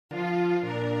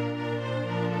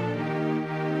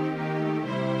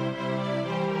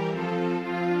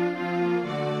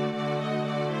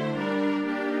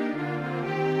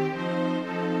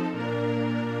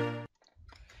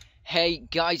Hey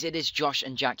guys, it is Josh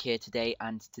and Jack here today,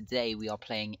 and today we are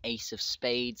playing Ace of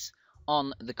Spades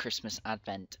on the Christmas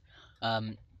Advent.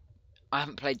 I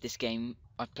haven't played this game.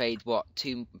 I've played what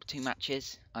two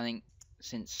matches, I think,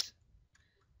 since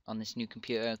on this new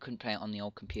computer. I couldn't play it on the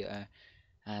old computer.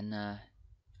 And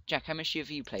Jack, how much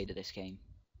have you played of this game?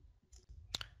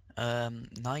 9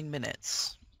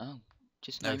 minutes. Oh,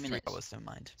 just 9 minutes. 3 hours, never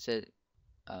mind. So,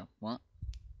 oh, what?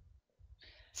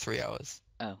 3 hours.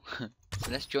 Oh, so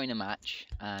let's join a match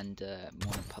and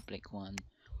want a public one.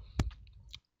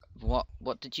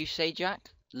 What did you say, Jack?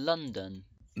 London.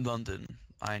 London.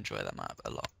 I enjoy that map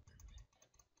a lot.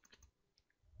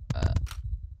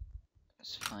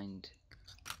 Let's find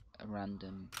a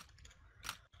random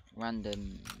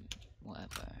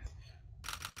whatever.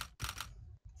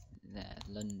 There,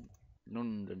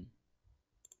 London.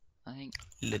 I think.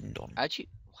 London.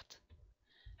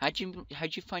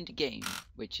 How'd you find a game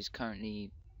which is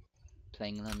currently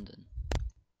playing London?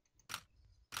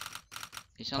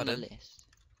 It's on the list.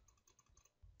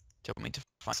 Do you want me to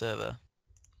find a server?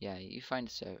 Yeah, you find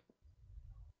a server.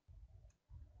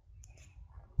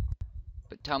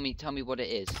 But tell me what it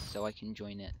is so I can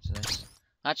join it. So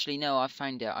actually no, I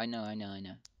found it. I know.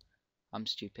 I'm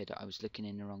stupid. I was looking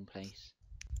in the wrong place.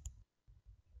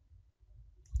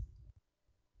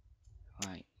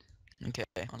 Right. Okay,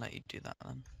 I'll let you do that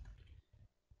then.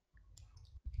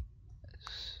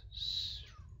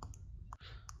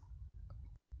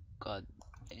 God,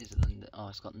 is London? Oh,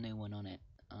 it's got no one on it.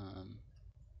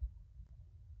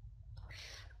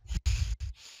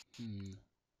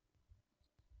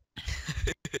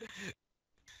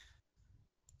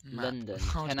 London,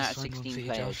 10 out of 16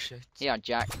 players. Yeah,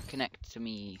 Jack, connect to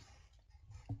me.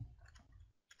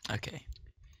 Okay.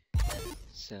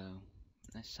 So,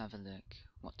 let's have a look.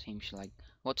 What team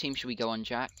should we go on,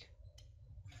 Jack?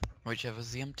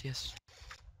 Whichever's the emptiest.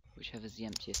 Whichever's the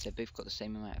emptiest. They've both got the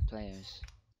same amount of players.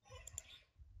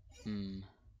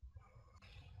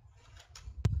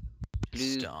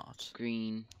 Blue, Start.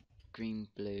 green,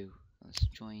 blue. Let's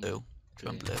join. Blue.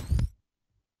 Join blue.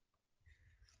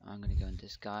 I'm gonna go into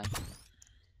this guy.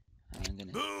 And I'm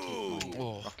gonna take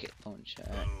my rocket launcher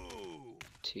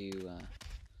to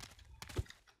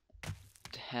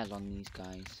hell on these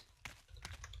guys.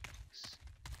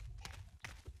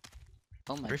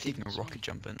 Oh my! If you can rocket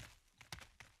jump in.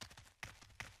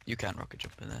 You can rocket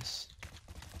jump in this.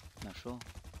 Not sure.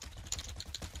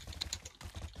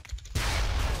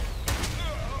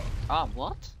 Ah,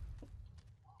 what?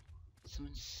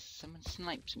 Someone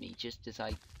sniped me just as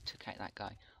I took out that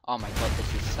guy. Oh my god,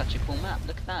 this is such a cool map.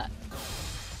 Look at that.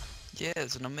 Yeah,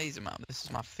 it's an amazing map. This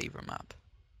is my favourite map.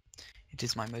 It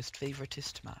is my most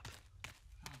favoritist map.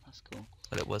 Oh, that's cool.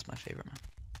 But it was my favourite map.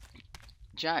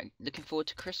 Jack, looking forward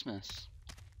to Christmas.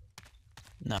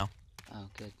 No. Oh,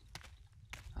 good.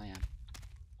 I am.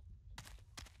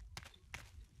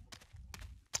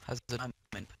 Has the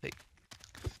diamond pick?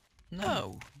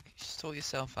 No. You sort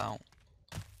yourself out.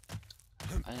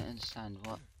 I don't understand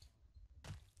what.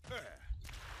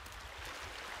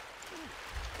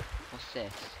 What's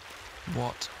this?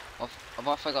 What?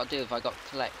 What have I got to do? Have I got to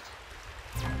collect?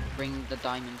 Bring the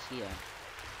diamonds here.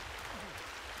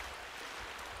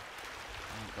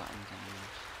 I haven't got any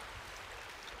diamonds.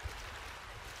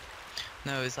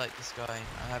 No, it's like this guy.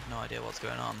 I have no idea what's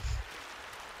going on.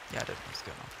 Yeah, I don't know what's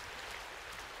going on.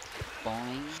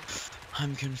 Boing.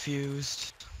 I'm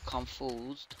confused.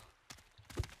 Confused.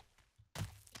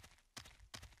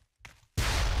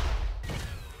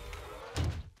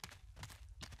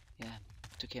 Yeah,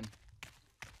 took him.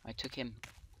 I took him.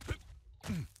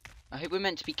 I hope we're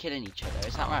meant to be killing each other.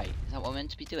 Is that right? Is that what we're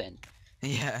meant to be doing?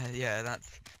 Yeah,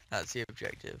 that's the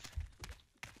objective.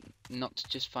 Not to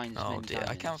just find as many dear,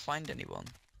 diamonds. I can't find anyone.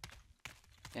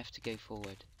 We have to go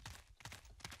forward.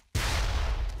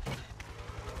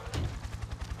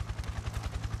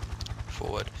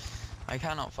 Forward. I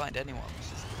cannot find anyone.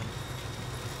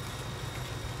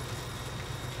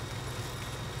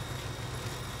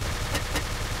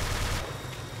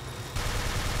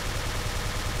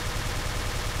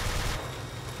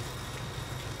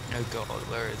 Oh god,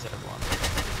 where is everyone?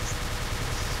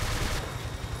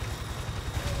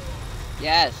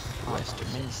 Yes!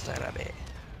 Westminster Abbey.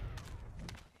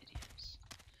 Idiots.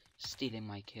 Stealing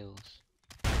my kills.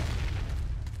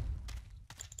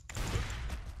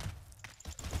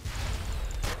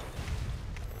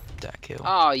 That kill.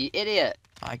 Oh, you idiot!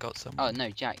 I got some. Oh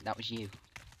no, Jack, that was you.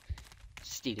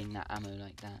 Stealing that ammo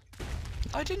like that.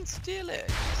 I didn't steal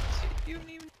it. You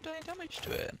didn't even do any damage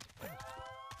to it.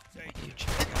 You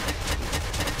check.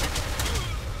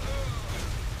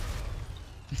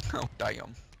 Oh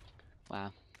damn.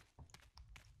 Wow.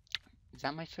 Is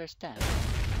that my first death?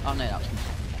 Oh no, that was me.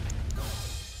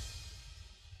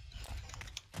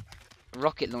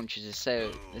 Rocket launchers are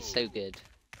so good.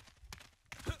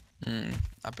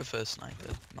 I prefer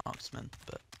sniper, marksman,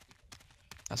 but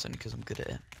that's only because I'm good at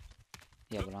it.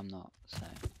 Yeah, but I'm not, so.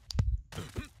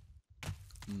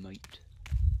 Mate.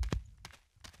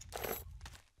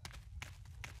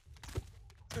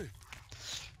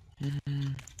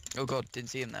 Oh god,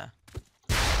 didn't see him there.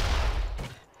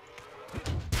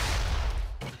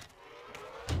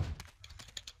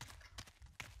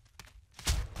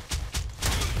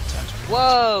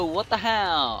 Whoa, what the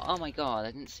hell? Oh my god,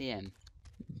 I didn't see him.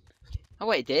 Oh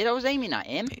wait, I did? I was aiming at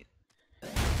him.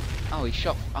 Oh, he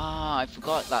shot. Ah, I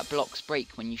forgot that blocks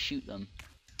break when you shoot them.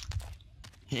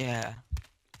 Yeah.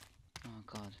 Oh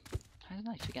god, how did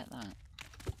I forget that?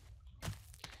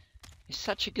 It's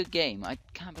such a good game. I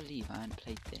can't believe I hadn't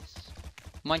played this.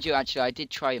 Mind you, actually, I did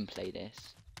try and play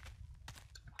this.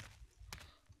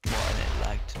 What, and it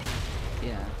lagged?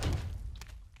 Yeah.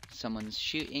 Someone's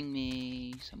shooting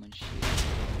me. Someone's shooting me.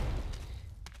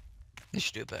 They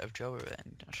should do a better job of it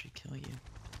and actually kill you.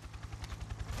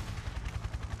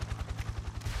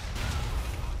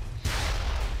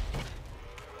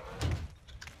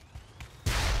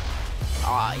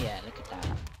 Ah, yeah, look at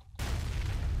that.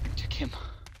 Took him.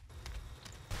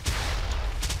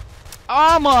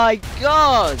 Oh my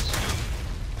god!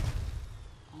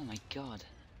 Oh my god.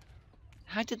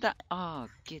 How did that? Oh,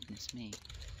 goodness me.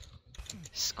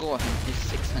 Score is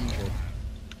 600.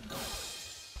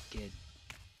 Good.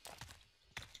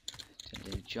 Do a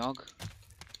little jog.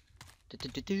 We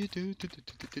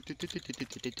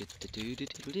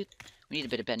need a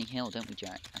bit of Benny Hill, don't we,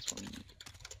 Jack? That's what we need.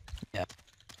 Yeah.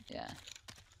 Yeah.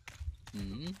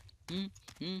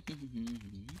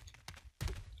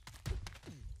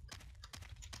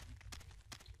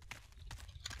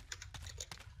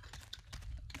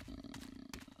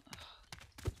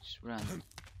 Just run.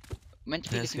 Meant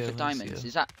to be Let's looking for go, diamonds.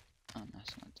 Is that? Oh, no,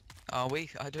 it's not. Are we?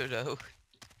 I don't know.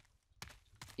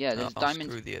 Yeah, there's I'll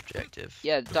diamonds. screw the objective.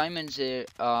 Yeah, diamonds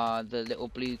are the little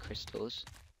blue crystals.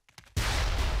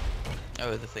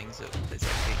 Oh, the things that it's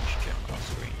like being shown on our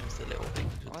screen as the little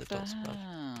things with What the the dots above.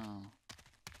 hell?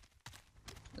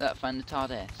 Look, find the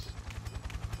TARDIS.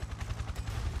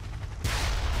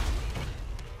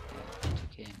 Yeah,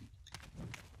 took him.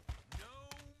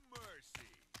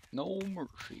 No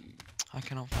mercy. I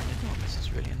cannot find anyone. This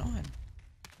is really annoying.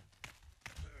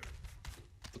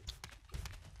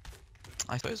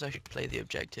 I suppose I should play the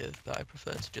objective, but I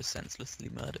prefer to just senselessly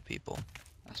murder people.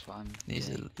 That's what I'm This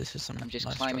doing. is some I'm just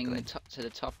nice climbing struggling. to the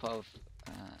top of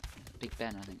Big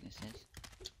Ben, I think this is.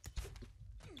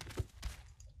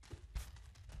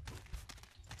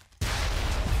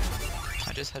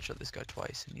 I just headshot this guy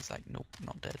twice, and he's like, nope,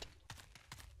 not dead.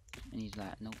 And he's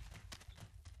like, nope.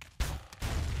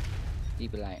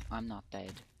 He'd be like, I'm not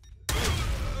dead.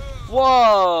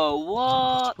 Whoa,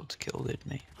 what? Impossible to kill, did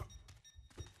me.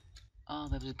 Oh,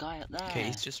 there was a guy up there. Okay,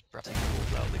 he's just pressing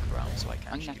balls out of the ground so I can't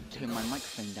I'm gonna shoot have to him. turn my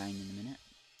microphone down in a minute.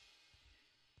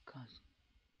 God.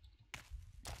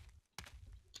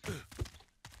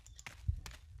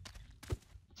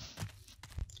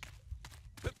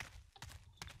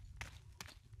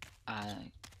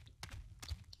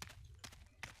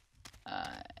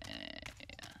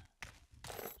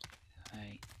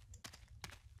 Right.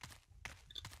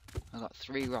 I got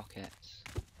 3 rockets.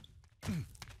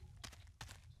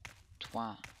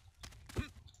 Twat.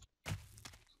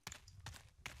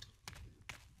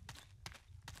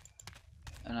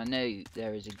 And I know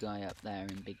there is a guy up there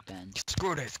in Big Ben.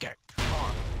 Screw this guy.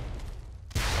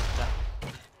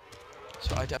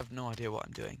 So I have no idea what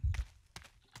I'm doing.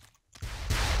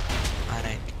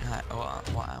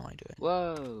 What am I doing?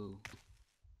 Whoa.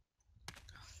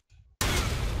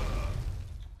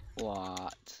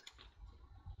 What?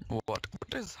 What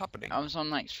is happening? I was on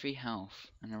like 3 health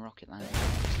and a rocket landed.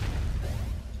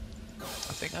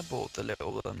 I think I bought the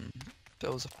little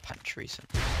there was a patch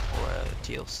recently, or a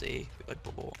DLC I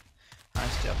bought. I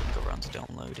still haven't got around to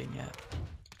downloading yet.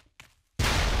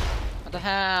 What the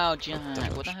hell, Jack?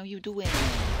 dodge. What the hell are you doing?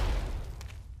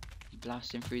 You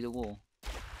blasting through the wall.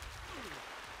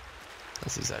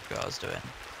 That's exactly what I was doing.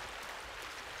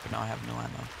 But now I have no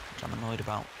ammo, which I'm annoyed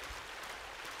about.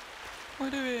 Why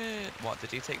do it? What,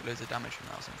 did you take loads of damage from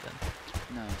that or something?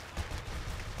 No.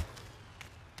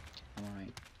 I'm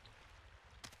alright.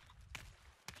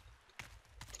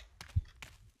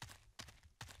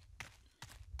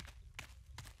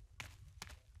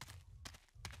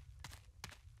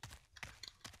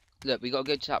 Look, we gotta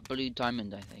go to that blue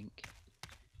diamond, I think.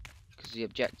 Because the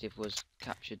objective was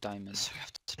capture diamond. So we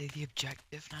have to play the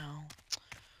objective now.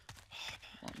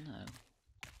 What? No.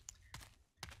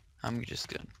 I'm just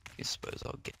gonna I suppose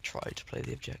I'll try to play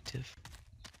the objective.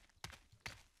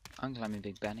 I'm climbing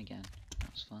Big Ben again.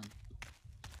 That was fun.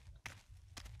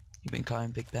 You've been climbing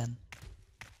Big Ben.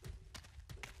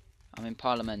 I'm in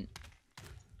Parliament.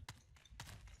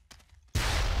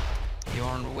 You're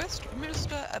on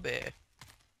Westminster Abbey.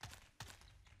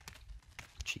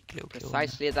 Cheeky little kill.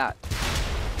 Precisely that.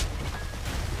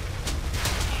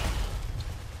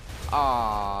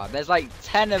 Ah, there's like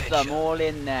 10 of them all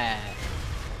in there.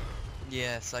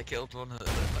 Yes, I killed one of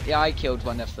them. Yeah, I killed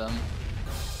one of them.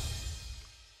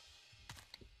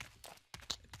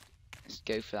 Let's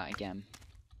go for that again.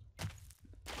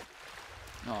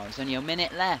 Oh, there's only a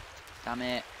minute left. Damn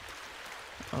it.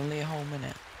 Only a whole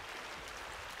minute.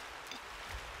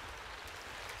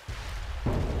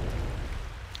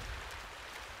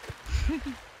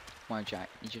 Why, Jack?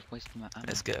 You just wasted my ammo.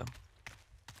 Let's go.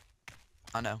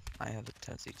 I know, I have a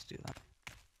tendency to do that.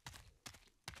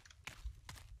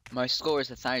 My score is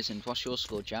 1,000. What's your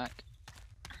score, Jack?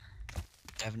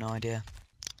 I have no idea.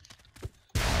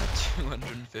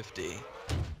 250.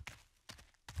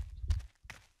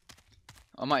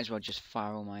 I might as well just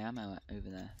fire all my ammo over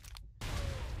there.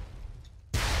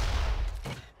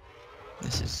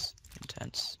 This is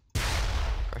intense.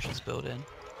 Pressure's building.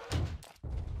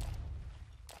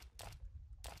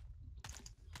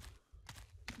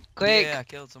 Quick! Yeah, I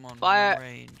killed someone. Fire!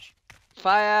 Range.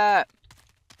 Fire!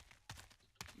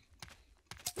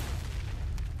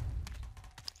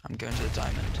 I'm going to the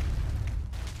diamond.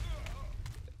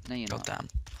 No, you're God not. damn.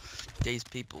 These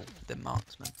people, they're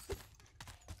marksmen.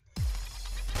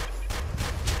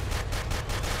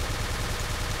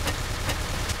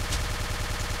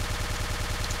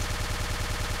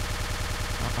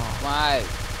 Oh, Wow!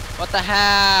 What the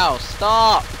hell?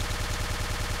 Stop!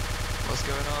 what's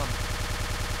going on?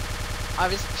 I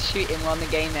was shooting while the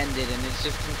game ended and it's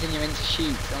just continuing to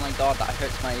shoot. Oh my god, that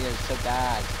hurts my ears so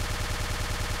bad.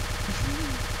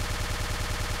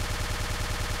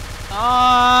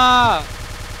 Ah!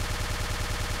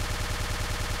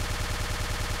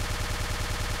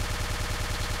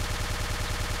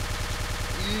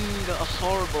 Ew, that was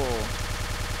horrible.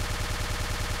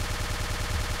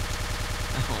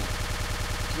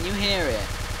 Oh, Can you hear it?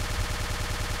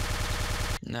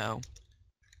 no.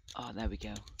 Oh, there we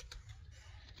go.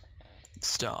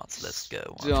 Start, let's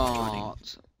go. I'm joining.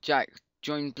 Start. Jack,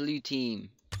 join blue team.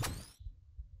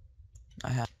 I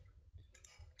have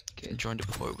Good. joined it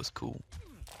before it was cool.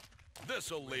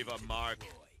 This'll leave a mark.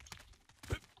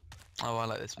 Oh, I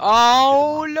like this map.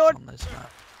 Oh, Good Lord. marks on this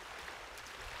map.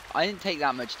 I didn't take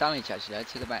that much damage actually. I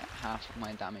took about half of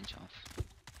my damage off.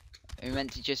 We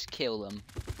meant to just kill them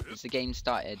as the game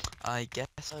started. I guess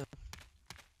so.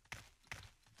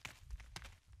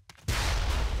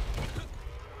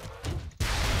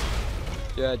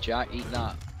 Yeah, Jack, eat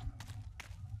that.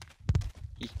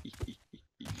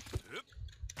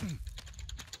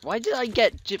 Why did I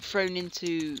get thrown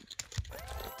into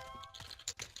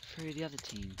through the other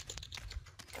team?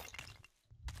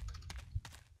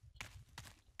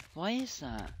 Why is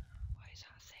that? Why is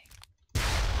that a thing?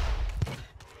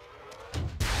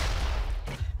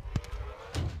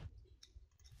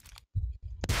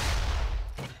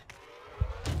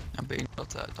 I'm being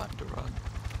not out of time to run.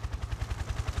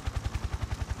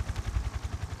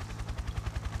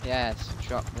 Yes,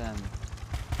 drop them.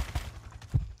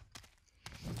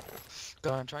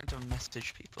 God, I'm trying to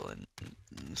message people and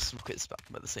quit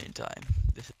spam at the same time.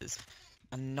 This is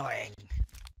annoying.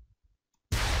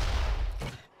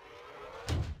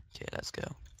 Okay, let's go.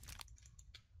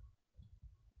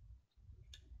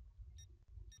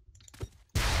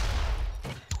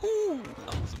 Ooh,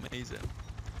 that was amazing.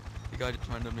 The guy just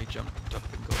randomly jumped up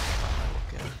and got hit by my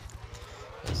rocket.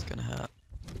 That's gonna hurt.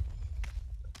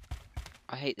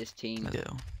 I hate this team. Let's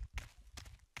go.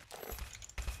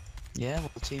 Yeah,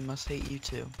 well, the team must hate you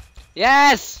too.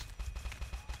 Yes!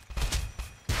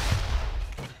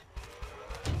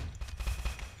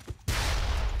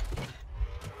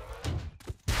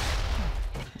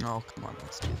 Oh, come on,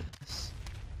 let's do this.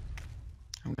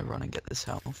 I'm gonna run and get this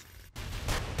health.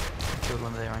 I killed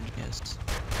one of their engineers.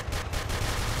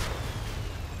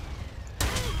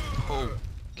 Oh,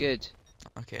 Good.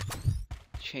 okay.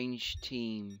 Change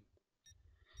team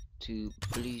to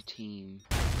blue team.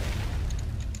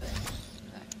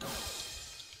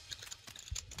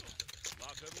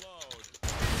 Lock and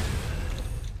load.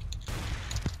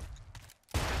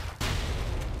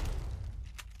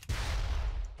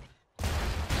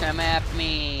 Come at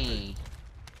me!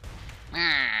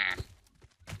 Ah.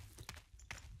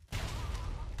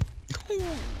 Ooh,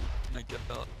 I get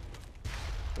that.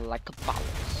 Like a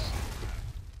boss.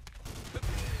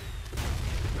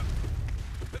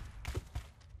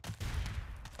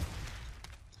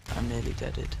 I'm nearly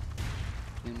deaded.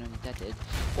 You're nearly deaded.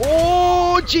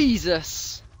 Oh,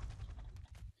 Jesus!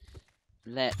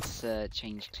 Let's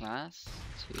change class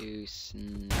to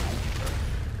sniper.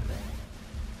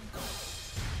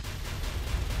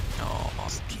 Oh,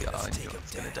 God, he's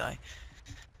gonna die.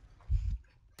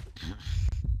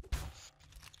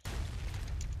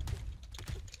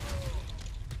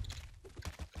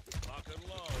 Lock and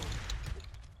load.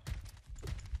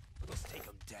 Let's take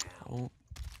him down. Oh.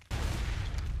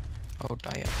 Oh,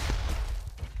 die.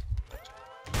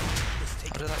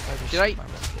 How did that guy just Did I? shoot my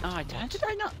rocket? Oh, how What? did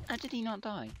I not? How did he not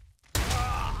die?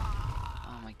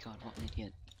 Oh my God, what an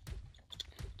idiot!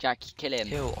 Jack, kill him.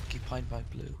 Kill occupied by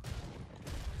blue.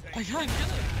 I can't kill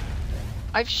him.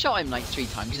 I've shot him like 3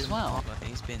 times as well.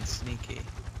 He's been sneaky.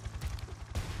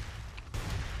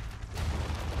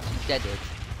 He's deaded.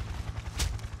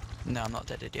 No, I'm not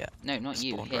deaded yet. No, not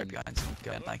you. Spawned Him. right behind some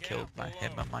guy and I killed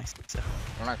him and my sister.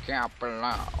 Look out below.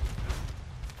 Lock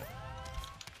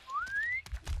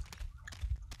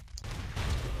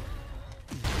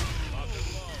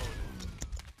and load.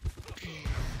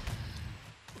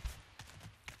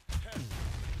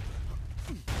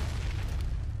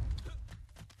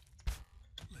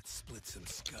 Let's split some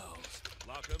skulls.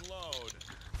 Lock and load.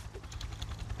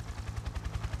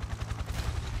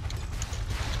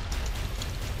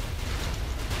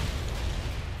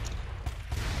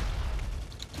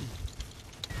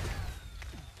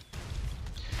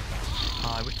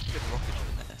 Oh, I wish we could rocket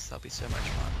in this. That'd be so much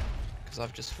fun. Because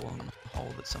I've just fallen in a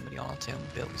hole that somebody on our team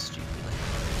built stupidly.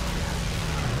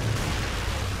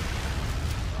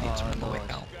 Need to remember Lord. way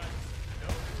out.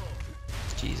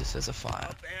 Jesus, there's a fire.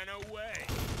 Up and away.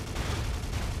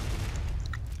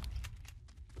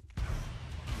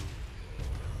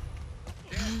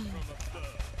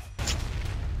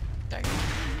 Dang.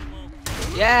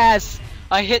 Yes!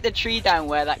 I hit the tree down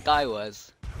where that guy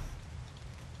was.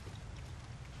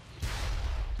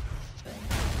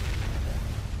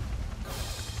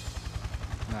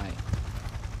 Right.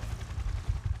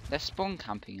 They're spawn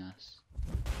camping us.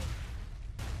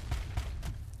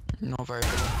 Not very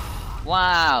good.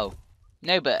 Wow!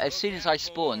 No, but as soon as I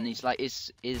spawn, he's like,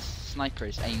 his sniper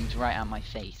is aimed right at my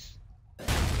face.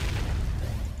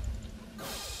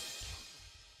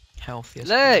 Healthiest.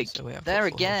 Look! So we have There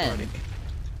got full health again! already.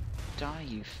 Die,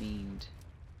 you fiend.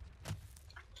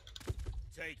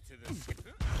 Take to this.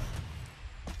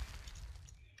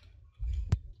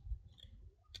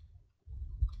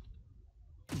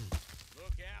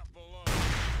 Look out below.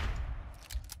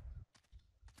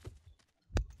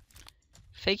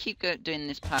 If they keep doing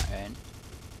this pattern...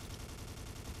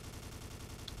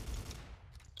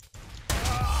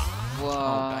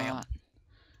 damn. What?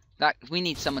 That we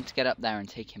need someone to get up there and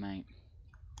take him out.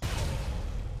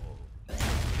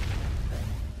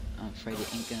 I'm afraid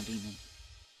it ain't gonna be me.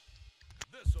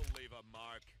 This'll leave a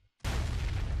mark.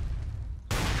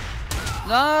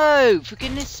 No! For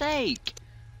goodness sake!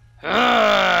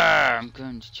 I'm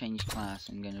going to change class.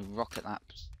 I'm going to rocket that.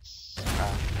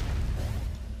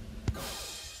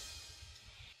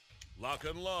 Lock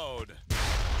and load.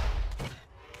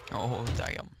 Oh,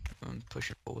 damn. I'm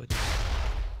pushing forward.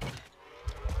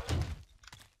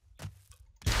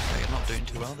 Oh, you're not doing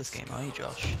too well this game, are you,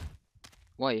 Josh?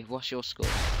 Why? What's your score?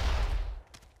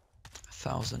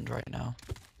 1,000 right now.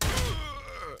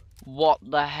 What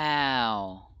the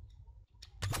hell?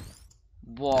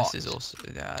 What? This is also,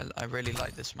 yeah, I really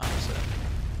like this map, so.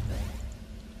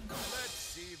 Let's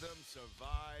see them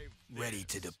survive. Ready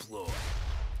to deploy.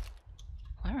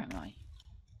 Where am I?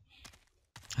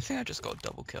 I think I just got a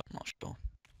double kill, I'm not sure.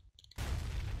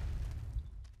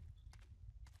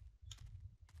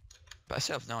 But I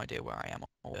still have no idea where I am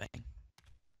or anything.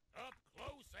 Up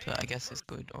close. So I guess it's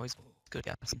good, always good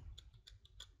guessing.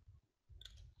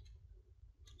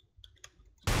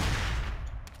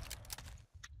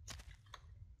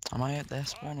 Am I at their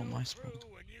spawn or my spawn? And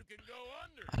you can go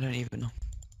under. I don't even know.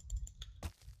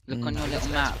 Look on I your guess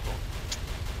little their map. spawn.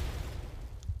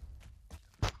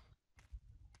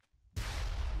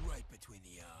 Right between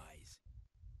the eyes.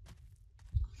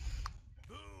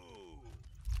 Boo.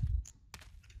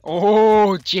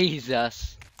 Oh,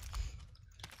 Jesus.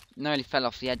 Nearly fell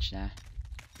off the edge there.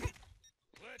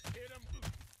 Let's hit 'em.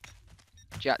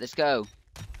 Jack, let's go.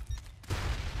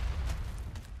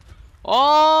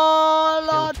 Oh,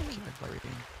 Lord. Kill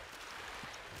everything.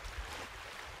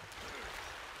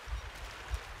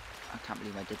 I can't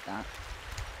believe I did that.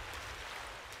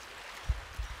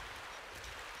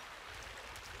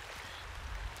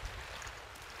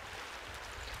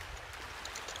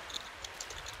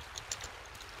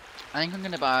 I think I'm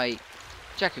gonna buy...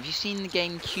 Jack, have you seen the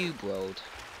game Cube World?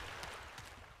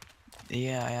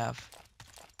 Yeah, I have.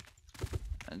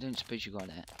 don't suppose you got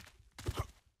it.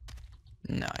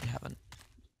 No, I haven't.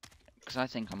 Because I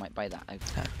think I might buy that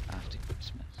after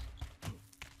Christmas.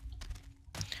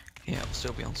 Yeah, it'll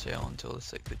still be on sale until the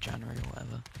 6th of January or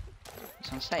whatever.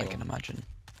 It's on sale. I can imagine.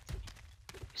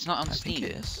 It's not on I Steam. think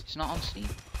it is. It's not on Steam.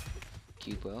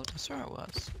 Cube World. I swear it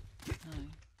was. No.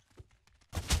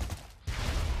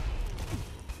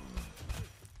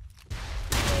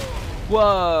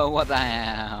 Whoa! What the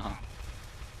hell? Oh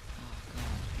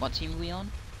god. What team are we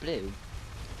on? Blue.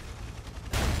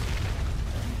 I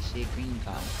didn't see a green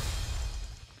guy.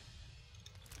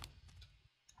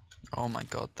 Oh my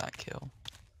god, that kill.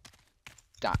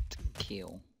 That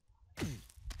kill.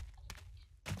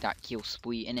 That kill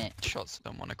sweet, innit? Shot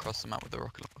someone across the map with a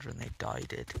rocket launcher and they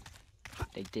died it.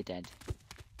 They did, Ed.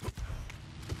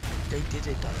 They did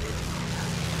it, I did.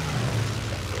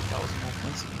 That was more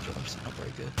points than you, Josh. Not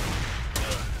very good.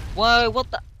 Whoa, what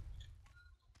the?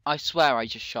 I swear I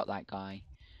just shot that guy,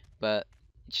 but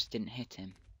it just didn't hit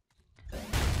him.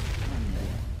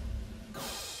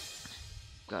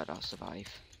 God, I'll survive.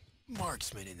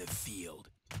 Marksman in the field.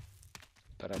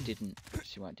 But I didn't.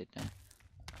 See what I did there?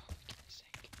 Oh, for goodness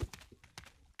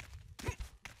sake.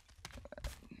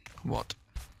 What?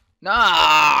 No!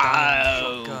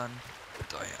 Shotgun.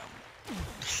 Damn.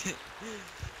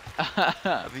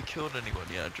 Have you killed anyone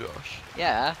yet, Josh?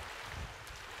 Yeah.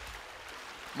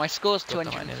 My score's God,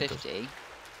 that might nearly 250. I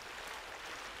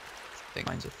think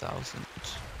mine's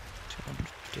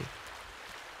 1,250.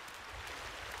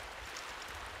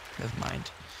 Never mind.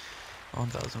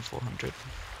 1,400.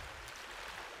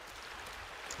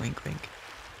 Wink, wink.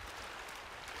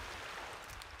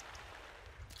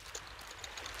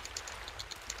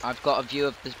 I've got a view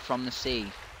of this from the sea.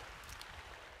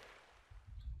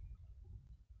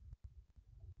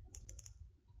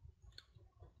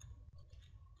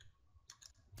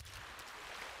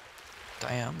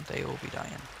 Damn, they all be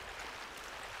dying.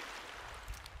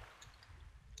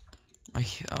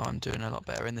 Oh, I'm doing a lot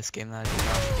better in this game than I did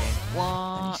last game. And you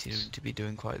What? seem to be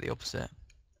doing quite the opposite.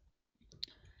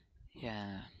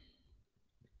 Yeah.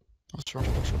 What's wrong?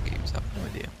 What keeps happening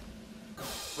with you?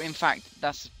 In fact,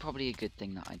 that's probably a good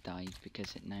thing that I died,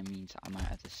 because it now means that I'm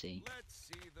out of the sea. Let's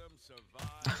see them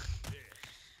survive this.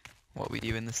 What were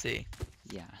you in the sea?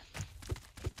 Yeah.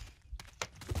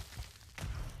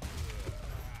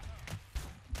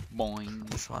 Boing.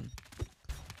 This one.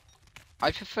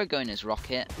 I prefer going as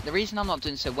Rocket. The reason I'm not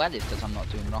doing so well is because I'm not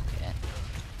doing Rocket.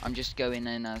 I'm just going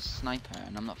in as Sniper,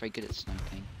 and I'm not very good at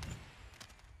sniping.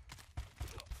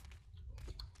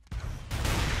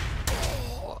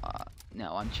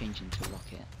 No, I'm changing to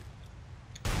Rocket.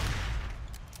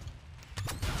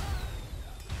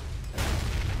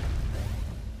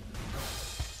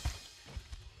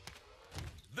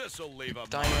 This'll leave a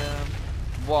Damn.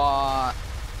 What?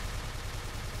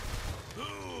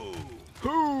 Ooh.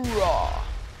 Hoorah!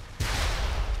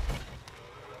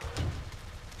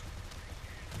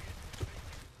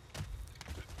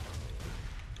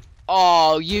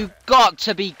 Oh, you got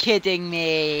to be kidding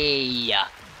me!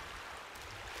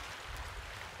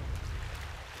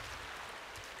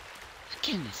 For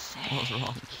goodness sake. What's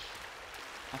wrong?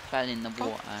 I fell in the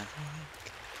water.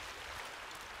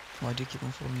 Why do you keep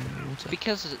on falling in the water?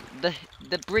 Because the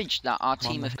bridge that our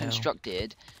team the have hill.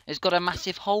 constructed has got a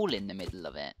massive hole in the middle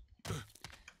of it.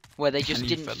 Where they just and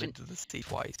you didn't fell into the sea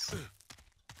twice.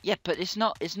 Yeah, but it's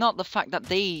not the fact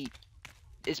that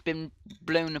it's been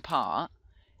blown apart.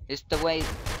 It's the way.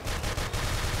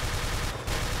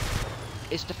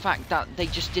 It's the fact that they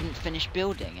just didn't finish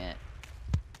building it.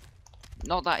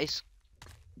 Not that it's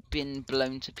been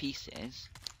blown to pieces.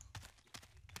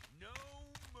 No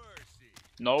mercy.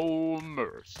 No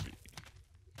mercy.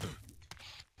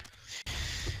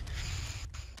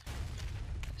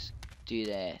 Let's do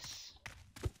this.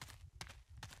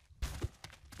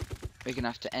 We're gonna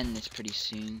have to end this pretty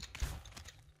soon.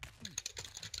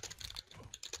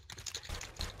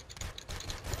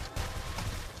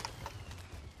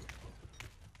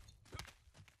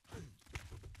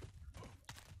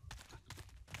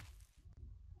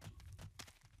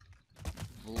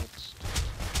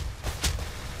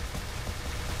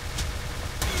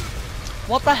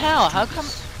 What the hell? How come?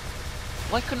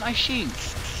 Why couldn't I shoot?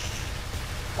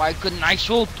 Why couldn't I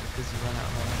shoot? Because you ran out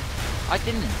of ammo. I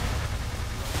didn't.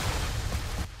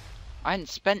 I hadn't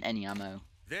spent any ammo.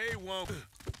 They won't.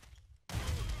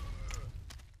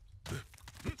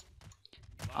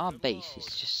 Our base is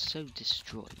just so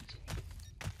destroyed.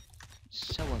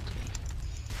 So ugly.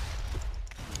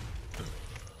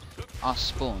 Our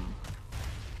spawn.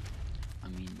 I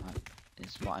mean,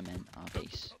 is what I meant. Our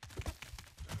base.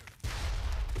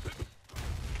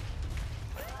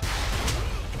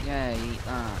 Yeah, eat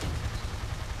that.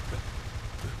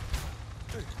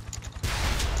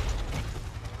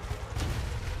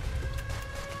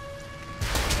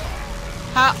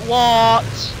 What?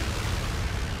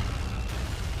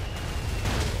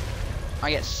 I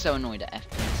get so annoyed at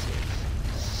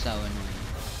FPSs. So annoying.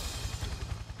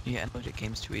 You get annoyed at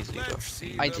games too easily, Let's Josh.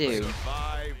 see I them do.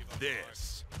 survive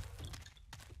this.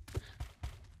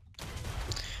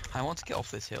 I want to get off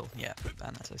this hill, yeah,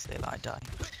 and as I say that, I die.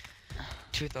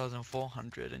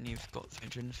 2,400 and you've got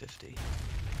 350.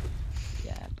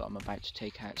 Yeah, but I'm about to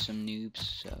take out some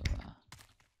noobs, so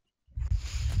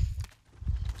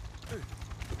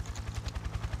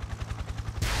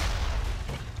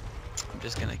I'm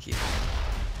just gonna keep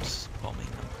on just bombing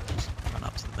them, just run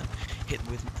up to them and hit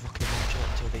them with my rocket launcher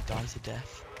until they die to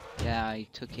death. yeah, I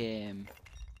took him.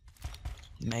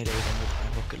 Melee them with my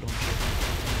rocket launcher.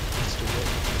 Just do it.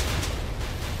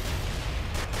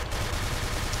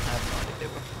 I have no idea they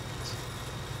were friends.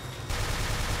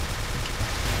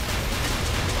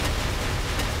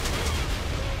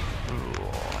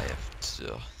 Oh, I have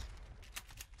to...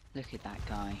 Look at that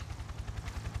guy.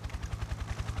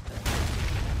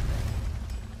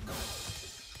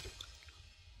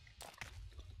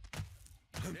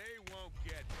 They won't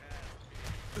get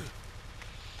past me.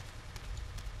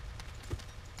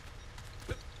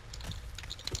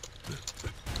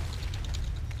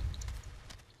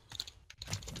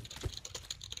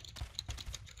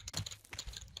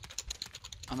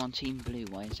 I'm on team blue.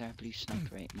 Why is there a blue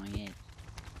sniper at my head?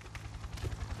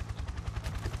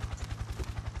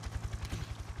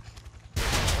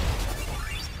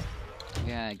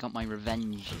 Yeah, I got my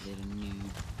revenge, you little noob.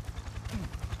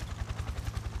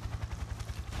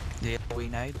 Yeah, we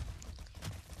know.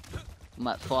 I'm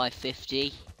at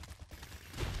 550.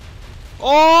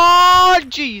 Oh,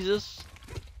 Jesus!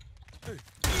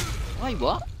 Wait,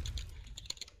 what?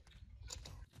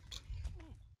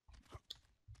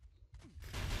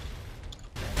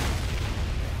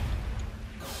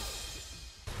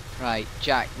 Right,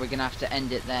 Jack, we're gonna have to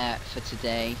end it there for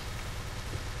today.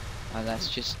 Let's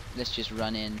just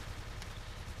run in.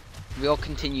 We'll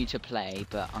continue to play,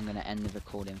 but I'm gonna end the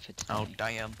recording for today. Oh,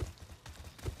 damn.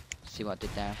 See what I did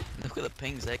there? Look at the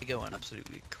pings, they're going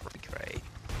absolutely cray-cray.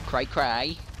 Cray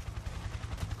cray.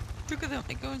 Look at them,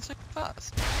 they're going so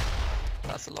fast.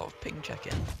 That's a lot of ping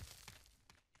checking.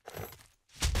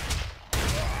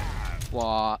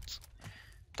 What?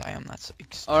 Damn, that's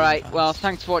extreme Alright, fast. well,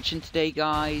 thanks for watching today,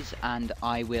 guys, and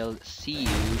I will see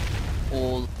you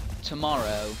all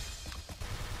tomorrow.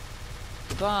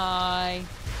 Goodbye.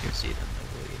 You'll see them,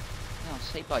 though, will you? No,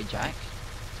 say bye, Jack.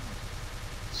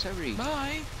 So rude.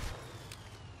 Bye!